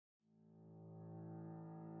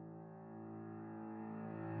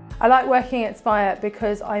I like working at Spire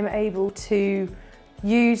because I'm able to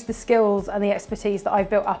use the skills and the expertise that I've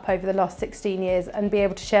built up over the last 16 years and be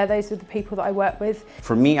able to share those with the people that I work with.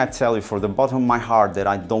 For me, I tell you, for the bottom of my heart, that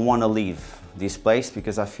I don't want to leave this place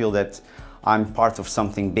because I feel that I'm part of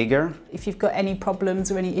something bigger. If you've got any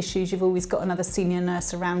problems or any issues, you've always got another senior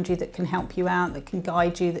nurse around you that can help you out, that can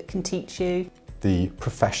guide you, that can teach you. The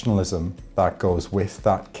professionalism that goes with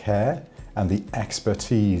that care and the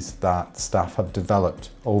expertise that staff have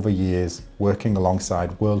developed over years working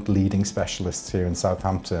alongside world-leading specialists here in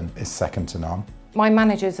Southampton is second to none. My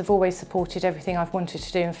managers have always supported everything I've wanted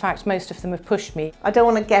to do. In fact, most of them have pushed me. I don't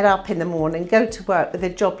want to get up in the morning, go to work with a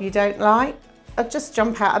job you don't like. I just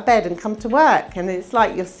jump out of bed and come to work, and it's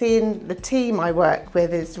like you're seeing the team I work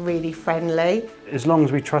with is really friendly. As long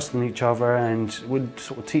as we trust in each other and we're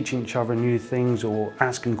sort of teaching each other new things or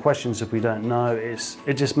asking questions if we don't know,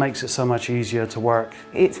 it just makes it so much easier to work.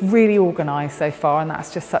 It's really organised so far, and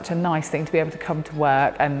that's just such a nice thing to be able to come to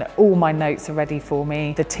work and all my notes are ready for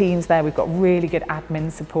me. The team's there, we've got really good admin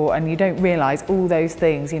support, and you don't realise all those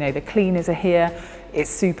things. You know, the cleaners are here, it's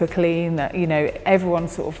super clean, you know, everyone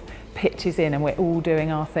sort of pitches in and we're all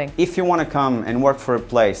doing our thing. If you want to come and work for a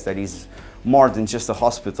place that is more than just a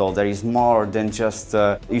hospital, that is more than just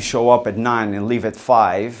you show up at 9 and leave at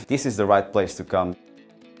 5, this is the right place to come.